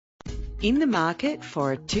In the market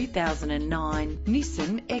for a 2009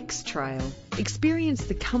 Nissan X-Trail. Experience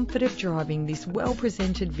the comfort of driving this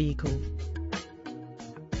well-presented vehicle.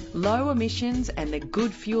 Low emissions and the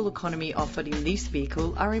good fuel economy offered in this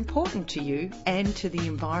vehicle are important to you and to the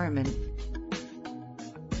environment.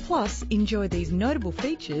 Plus, enjoy these notable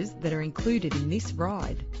features that are included in this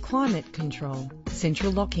ride: climate control,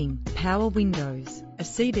 central locking, power windows, a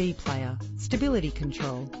CD player, stability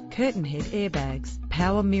control, curtain head airbags,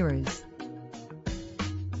 power mirrors.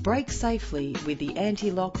 Brake safely with the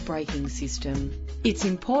anti-lock braking system. It's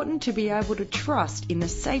important to be able to trust in the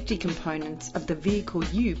safety components of the vehicle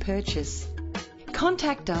you purchase.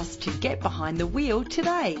 Contact us to get behind the wheel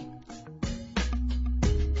today.